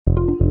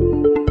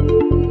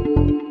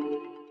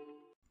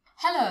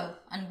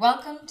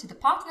welcome to the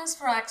Partners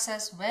for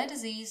Access Rare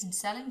Disease and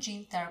Cell and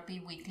Gene Therapy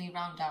Weekly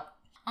Roundup.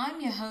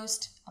 I'm your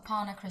host,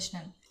 Aparna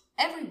Krishnan.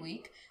 Every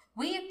week,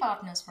 we at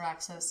Partners for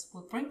Access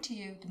will bring to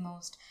you the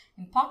most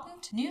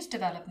important news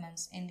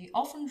developments in the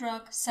orphan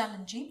drug, cell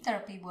and gene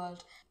therapy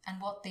world and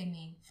what they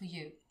mean for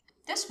you.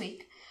 This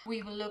week,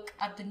 we will look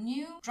at the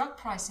new drug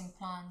pricing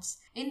plans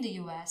in the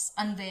US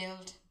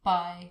unveiled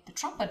by the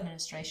Trump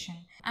administration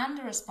and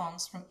the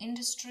response from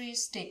industry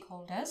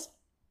stakeholders,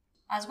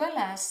 as well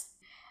as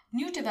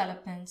new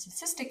developments in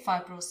cystic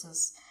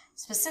fibrosis,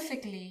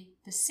 specifically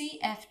the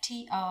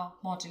CFTR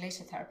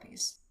modulator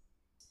therapies.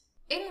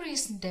 In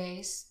recent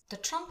days, the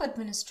Trump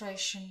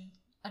administration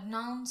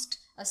announced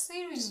a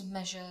series of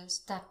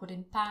measures that would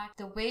impact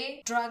the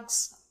way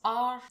drugs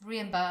are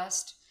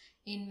reimbursed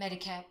in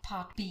Medicare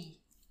Part B.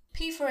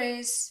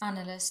 P4A's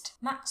analyst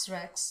Max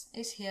Rex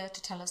is here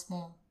to tell us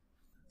more.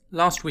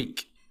 Last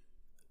week,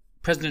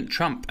 President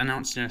Trump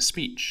announced in a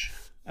speech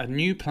a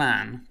new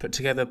plan put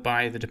together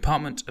by the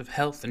Department of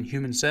Health and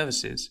Human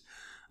Services,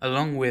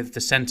 along with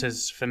the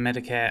Centers for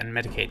Medicare and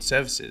Medicaid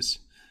Services,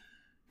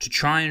 to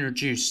try and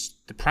reduce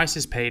the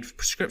prices paid for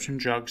prescription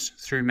drugs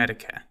through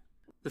Medicare.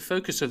 The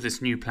focus of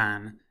this new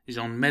plan is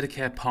on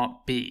Medicare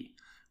Part B,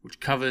 which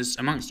covers,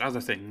 amongst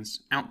other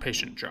things,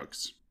 outpatient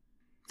drugs.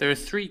 There are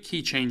three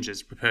key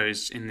changes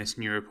proposed in this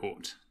new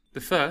report.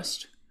 The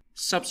first,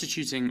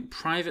 substituting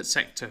private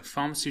sector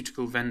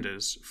pharmaceutical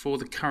vendors for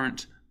the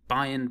current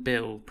buy and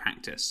bill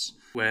practice,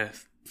 where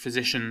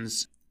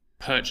physicians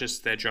purchase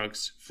their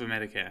drugs for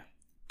Medicare.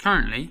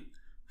 Currently,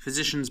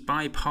 physicians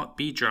buy Part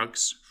B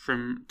drugs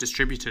from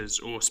distributors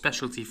or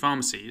specialty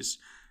pharmacies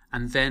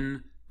and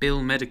then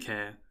bill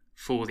Medicare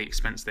for the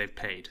expense they've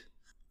paid.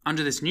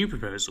 Under this new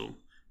proposal,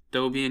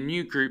 there will be a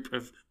new group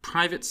of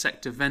private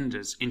sector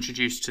vendors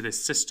introduced to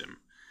this system.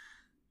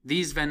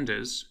 These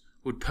vendors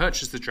would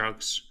purchase the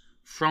drugs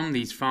from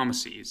these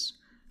pharmacies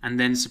and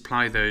then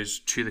supply those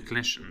to the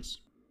clinicians.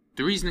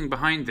 The reasoning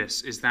behind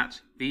this is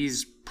that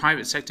these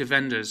private sector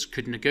vendors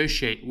could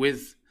negotiate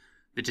with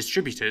the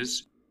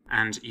distributors,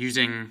 and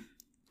using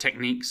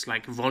techniques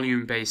like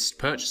volume-based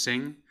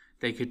purchasing,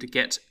 they could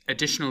get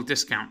additional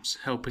discounts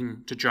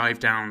helping to drive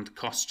down the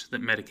cost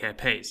that Medicare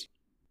pays.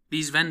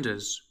 These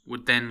vendors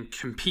would then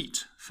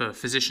compete for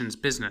physicians'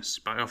 business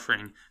by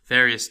offering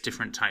various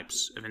different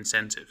types of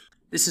incentive.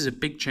 This is a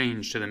big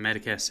change to the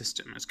Medicare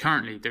system, as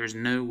currently there is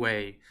no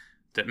way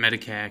that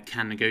Medicare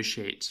can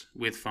negotiate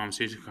with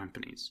pharmaceutical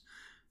companies.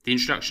 The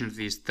introduction of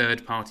these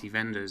third-party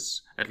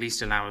vendors at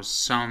least allows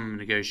some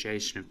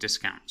negotiation of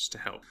discounts to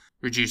help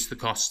reduce the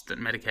cost that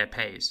Medicare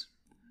pays.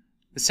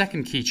 The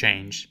second key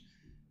change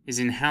is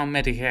in how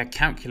Medicare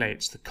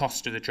calculates the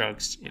cost of the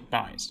drugs it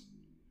buys.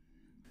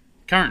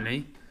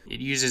 Currently, it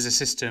uses a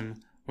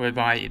system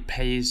whereby it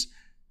pays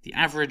the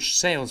average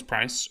sales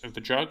price of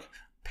the drug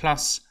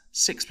plus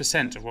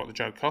 6% of what the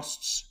drug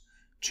costs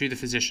to the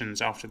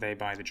physicians after they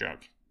buy the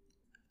drug.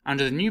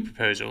 Under the new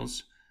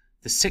proposals,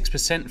 the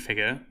 6%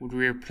 figure would be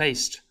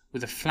replaced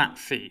with a flat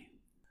fee.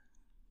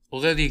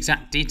 Although the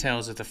exact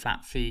details of the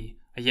flat fee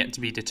are yet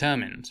to be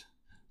determined,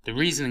 the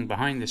reasoning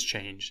behind this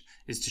change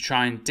is to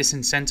try and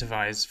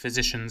disincentivize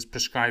physicians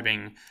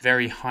prescribing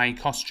very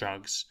high-cost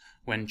drugs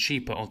when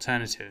cheaper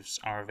alternatives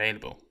are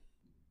available.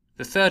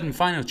 The third and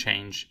final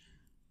change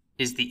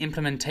is the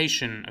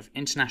implementation of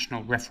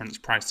international reference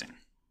pricing.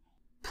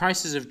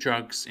 Prices of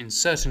drugs in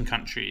certain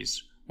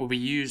countries will be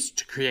used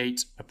to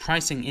create a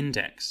pricing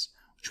index,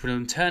 which will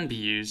in turn be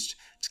used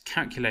to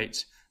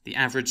calculate the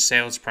average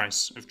sales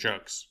price of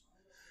drugs.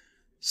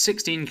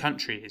 16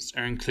 countries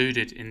are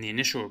included in the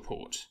initial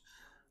report.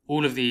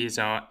 All of these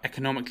are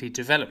economically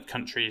developed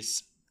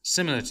countries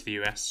similar to the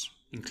US,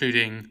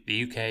 including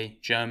the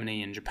UK,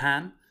 Germany, and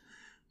Japan,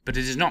 but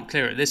it is not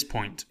clear at this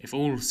point if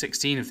all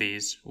 16 of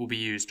these will be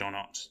used or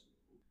not.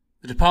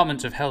 The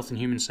Department of Health and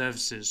Human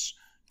Services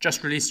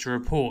just released a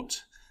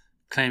report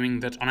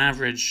claiming that on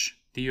average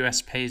the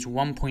US pays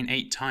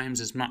 1.8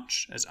 times as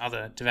much as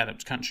other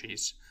developed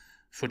countries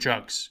for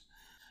drugs.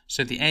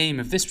 So the aim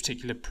of this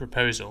particular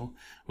proposal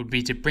would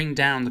be to bring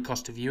down the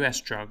cost of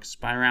US drugs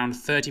by around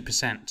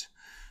 30%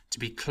 to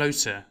be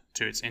closer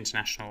to its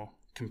international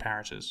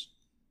comparators.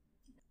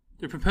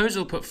 The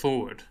proposal put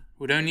forward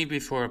would only be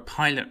for a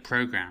pilot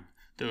program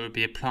that would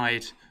be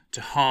applied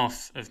to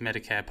half of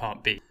Medicare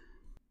Part B.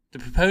 The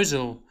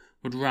proposal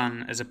would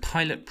run as a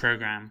pilot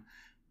program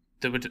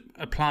that would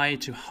apply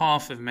to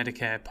half of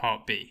Medicare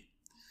Part B.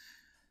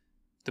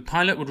 The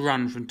pilot would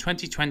run from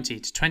 2020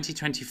 to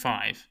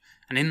 2025,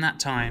 and in that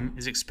time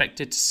is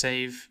expected to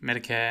save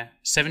Medicare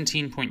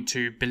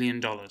 $17.2 billion.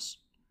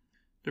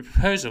 The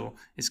proposal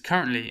is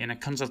currently in a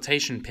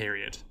consultation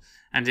period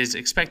and is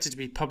expected to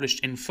be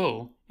published in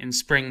full in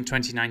spring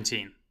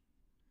 2019.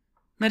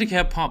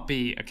 Medicare Part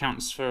B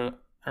accounts for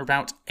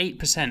about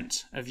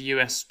 8% of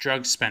US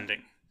drug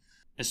spending.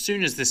 As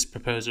soon as this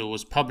proposal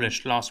was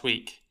published last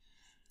week,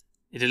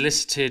 it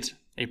elicited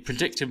a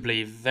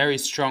predictably very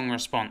strong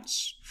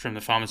response from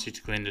the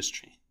pharmaceutical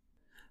industry.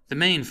 The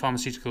main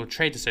pharmaceutical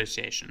trade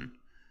association,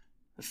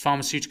 the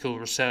Pharmaceutical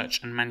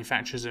Research and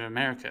Manufacturers of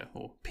America,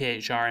 or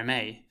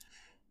PHRMA,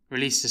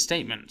 released a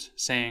statement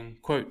saying,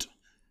 quote,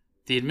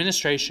 "The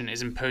administration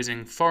is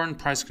imposing foreign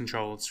price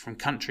controls from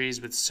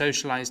countries with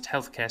socialized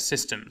healthcare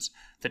systems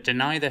that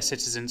deny their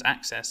citizens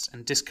access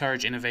and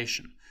discourage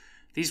innovation.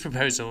 These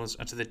proposals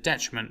are to the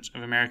detriment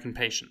of American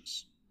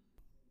patients."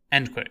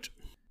 End quote.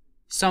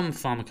 Some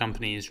pharma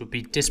companies will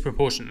be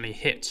disproportionately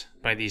hit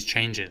by these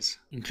changes,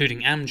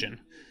 including Amgen,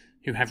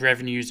 who have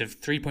revenues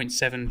of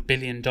 $3.7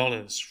 billion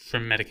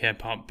from Medicare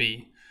Part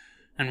B,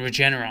 and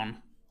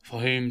Regeneron,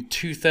 for whom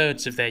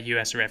 2/3 of their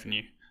US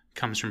revenue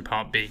comes from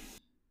Part B.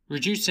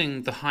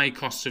 Reducing the high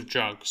costs of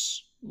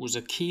drugs was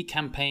a key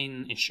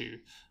campaign issue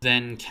for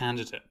then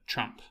candidate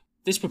Trump.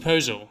 This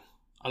proposal,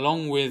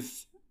 along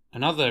with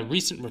another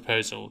recent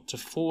proposal to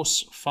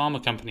force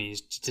pharma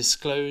companies to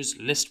disclose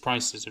list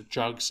prices of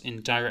drugs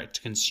in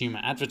direct-to-consumer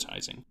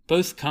advertising,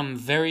 both come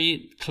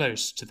very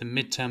close to the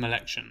midterm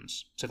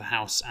elections to the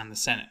House and the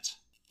Senate.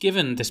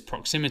 Given this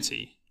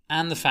proximity,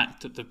 and the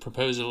fact that the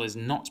proposal is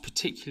not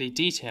particularly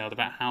detailed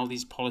about how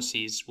these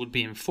policies would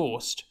be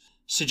enforced,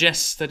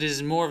 suggests that it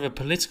is more of a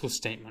political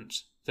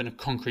statement than a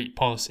concrete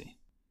policy.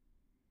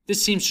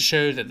 This seems to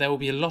show that there will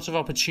be a lot of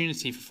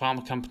opportunity for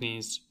pharma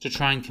companies to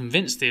try and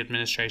convince the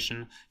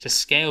administration to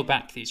scale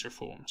back these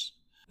reforms.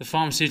 The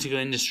pharmaceutical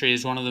industry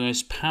is one of the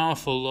most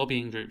powerful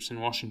lobbying groups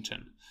in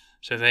Washington,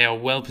 so they are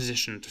well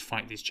positioned to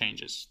fight these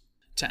changes.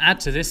 To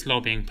add to this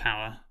lobbying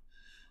power,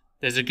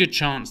 there's a good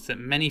chance that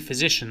many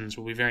physicians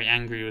will be very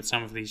angry with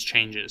some of these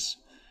changes,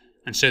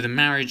 and so the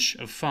marriage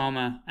of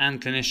pharma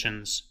and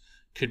clinicians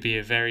could be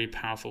a very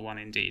powerful one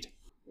indeed.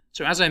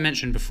 So as I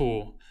mentioned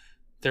before,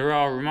 there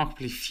are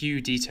remarkably few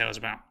details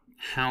about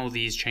how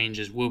these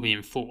changes will be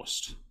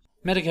enforced.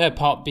 Medicare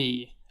Part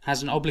B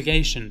has an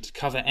obligation to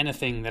cover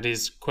anything that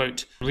is,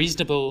 quote,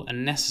 "reasonable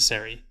and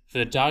necessary for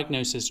the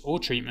diagnosis or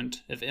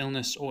treatment of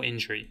illness or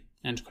injury,"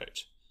 end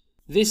quote.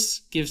 This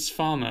gives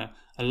pharma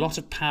a lot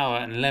of power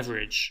and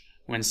leverage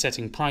when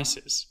setting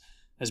prices,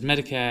 as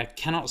Medicare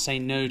cannot say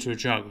no to a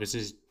drug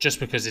just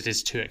because it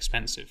is too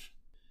expensive.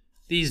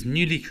 These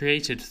newly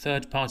created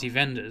third-party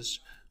vendors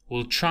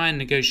will try and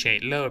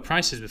negotiate lower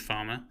prices with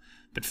pharma,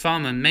 but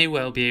pharma may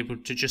well be able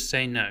to just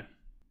say no.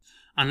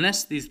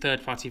 Unless these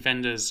third-party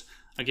vendors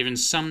are given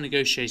some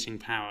negotiating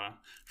power,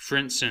 for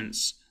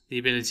instance, the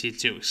ability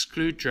to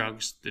exclude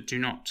drugs that do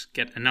not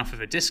get enough of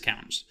a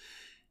discount,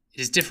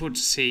 it is difficult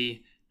to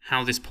see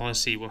how this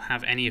policy will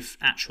have any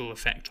actual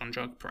effect on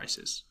drug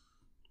prices.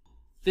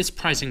 This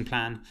pricing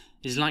plan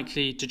is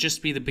likely to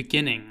just be the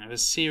beginning of a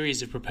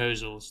series of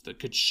proposals that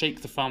could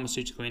shake the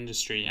pharmaceutical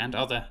industry and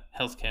other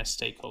healthcare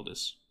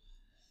stakeholders.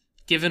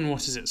 Given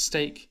what is at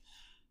stake,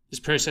 this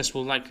process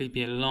will likely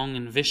be a long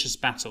and vicious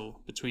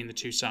battle between the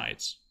two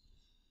sides.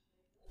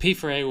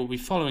 P4A will be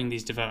following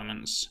these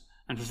developments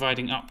and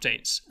providing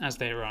updates as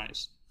they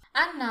arise.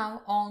 And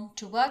now on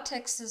to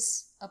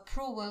Vertex's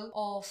approval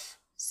of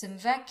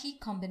Simveki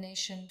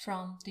combination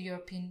from the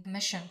European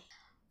Commission.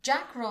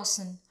 Jack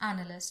Rawson,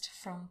 analyst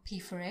from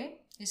P4A,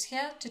 is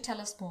here to tell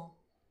us more.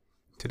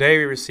 Today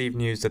we received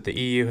news that the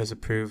EU has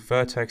approved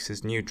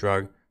Vertex's new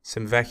drug,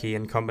 Simveki,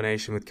 in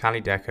combination with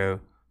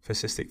Kalydeco for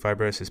cystic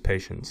fibrosis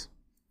patients.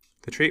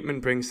 The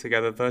treatment brings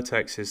together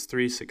Vertex's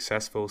 3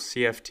 successful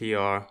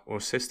CFTR or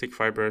cystic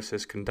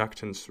fibrosis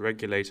conductance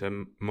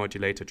regulator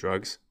modulator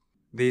drugs.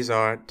 These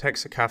are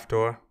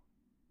Tezacaftor,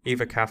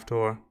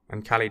 Ivacaftor,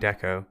 and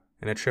Kalydeco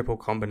in a triple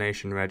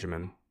combination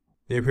regimen.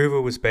 The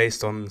approval was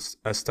based on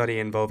a study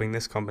involving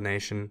this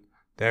combination,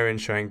 therein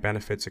showing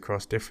benefits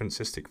across different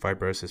cystic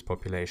fibrosis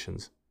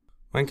populations.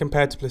 When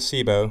compared to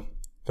placebo,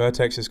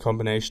 Vertex's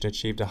combination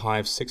achieved a high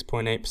of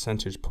 6.8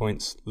 percentage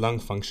points lung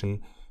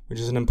function, which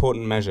is an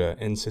important measure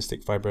in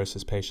cystic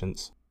fibrosis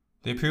patients.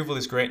 The approval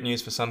is great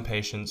news for some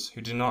patients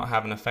who do not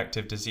have an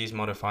effective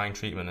disease-modifying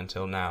treatment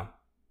until now.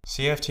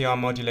 CFTR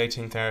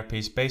modulating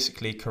therapies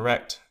basically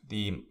correct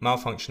the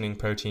malfunctioning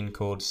protein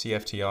called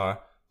CFTR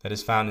that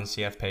is found in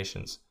CF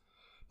patients.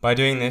 By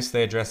doing this,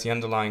 they address the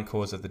underlying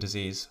cause of the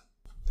disease.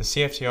 The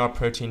CFTR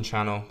protein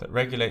channel that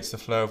regulates the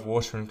flow of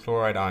water and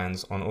chloride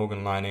ions on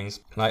organ linings,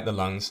 like the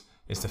lungs,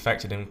 is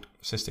defected in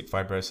cystic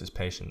fibrosis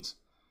patients.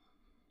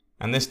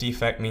 And this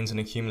defect means an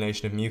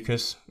accumulation of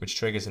mucus, which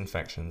triggers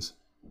infections.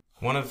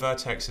 One of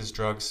Vertex's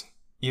drugs,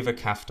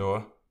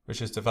 Ivacaftor,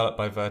 which is developed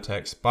by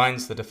Vertex,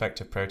 binds the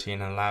defective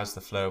protein and allows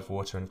the flow of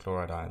water and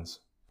chloride ions.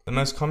 The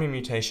most common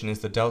mutation is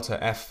the delta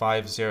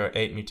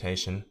F508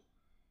 mutation,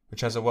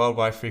 which has a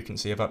worldwide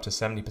frequency of up to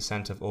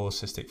 70% of all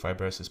cystic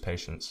fibrosis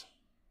patients.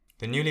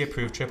 The newly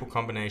approved triple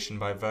combination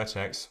by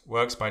Vertex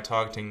works by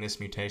targeting this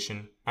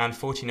mutation and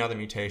 14 other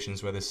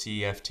mutations where the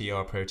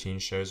CFTR protein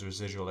shows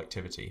residual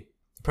activity.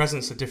 The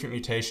presence of different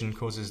mutation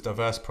causes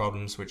diverse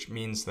problems, which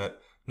means that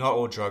not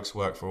all drugs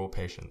work for all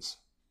patients.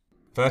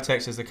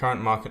 Vertex is the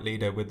current market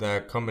leader with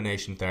their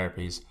combination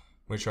therapies,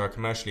 which are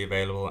commercially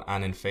available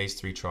and in phase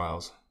 3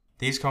 trials.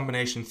 These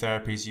combination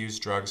therapies use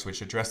drugs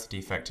which address the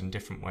defect in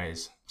different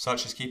ways,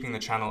 such as keeping the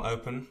channel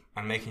open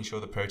and making sure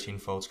the protein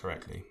folds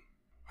correctly.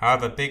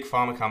 However, big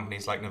pharma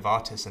companies like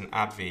Novartis and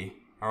AbbVie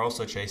are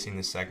also chasing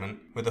this segment,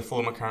 with the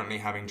former currently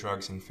having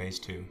drugs in phase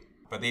 2.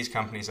 But these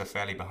companies are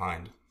fairly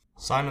behind.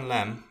 Simon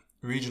Lem,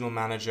 regional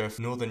manager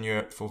for Northern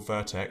Europe for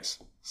Vertex,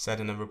 said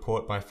in a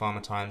report by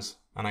Pharma Times,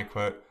 and I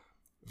quote,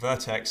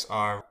 "Vertex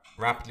are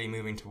rapidly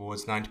moving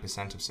towards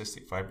 90% of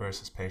cystic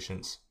fibrosis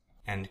patients,"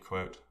 end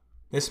quote.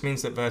 This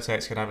means that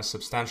Vertex could have a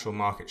substantial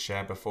market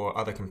share before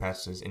other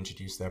competitors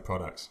introduce their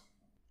products.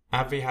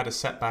 AbbVie had a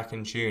setback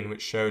in June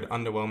which showed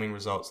underwhelming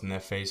results in their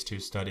phase 2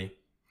 study.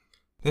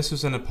 This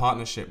was in a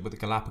partnership with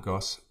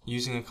Galapagos,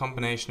 using a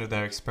combination of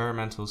their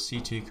experimental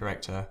C2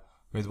 corrector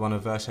with one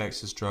of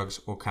Vertex's drugs,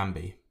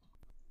 Orkambi.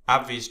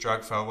 AbbVie's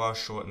drug fell well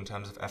short in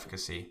terms of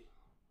efficacy,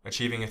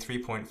 achieving a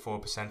 3.4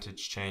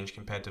 percentage change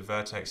compared to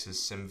Vertex's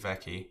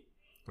Simveki,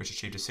 which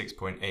achieved a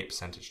 6.8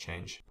 percentage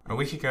change. A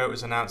week ago it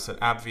was announced that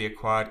AbbVie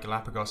acquired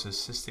Galapagos'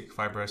 cystic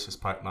fibrosis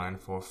pipeline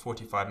for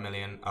 $45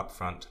 million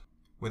upfront,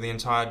 with the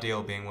entire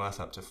deal being worth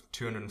up to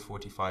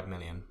 $245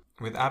 million.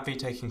 With AbbVie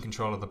taking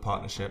control of the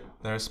partnership,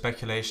 there is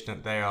speculation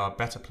that they are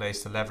better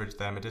placed to leverage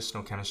their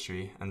medicinal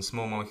chemistry and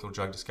small molecule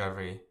drug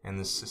discovery in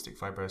the cystic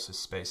fibrosis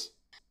space.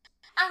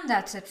 And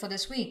that's it for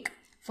this week.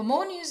 For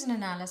more news and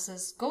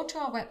analysis, go to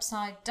our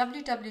website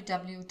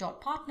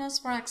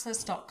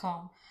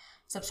www.partnersforaccess.com.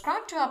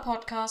 Subscribe to our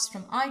podcast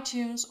from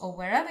iTunes or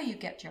wherever you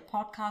get your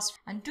podcasts,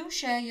 and do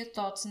share your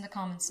thoughts in the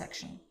comments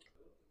section.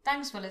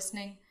 Thanks for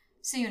listening.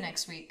 See you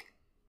next week.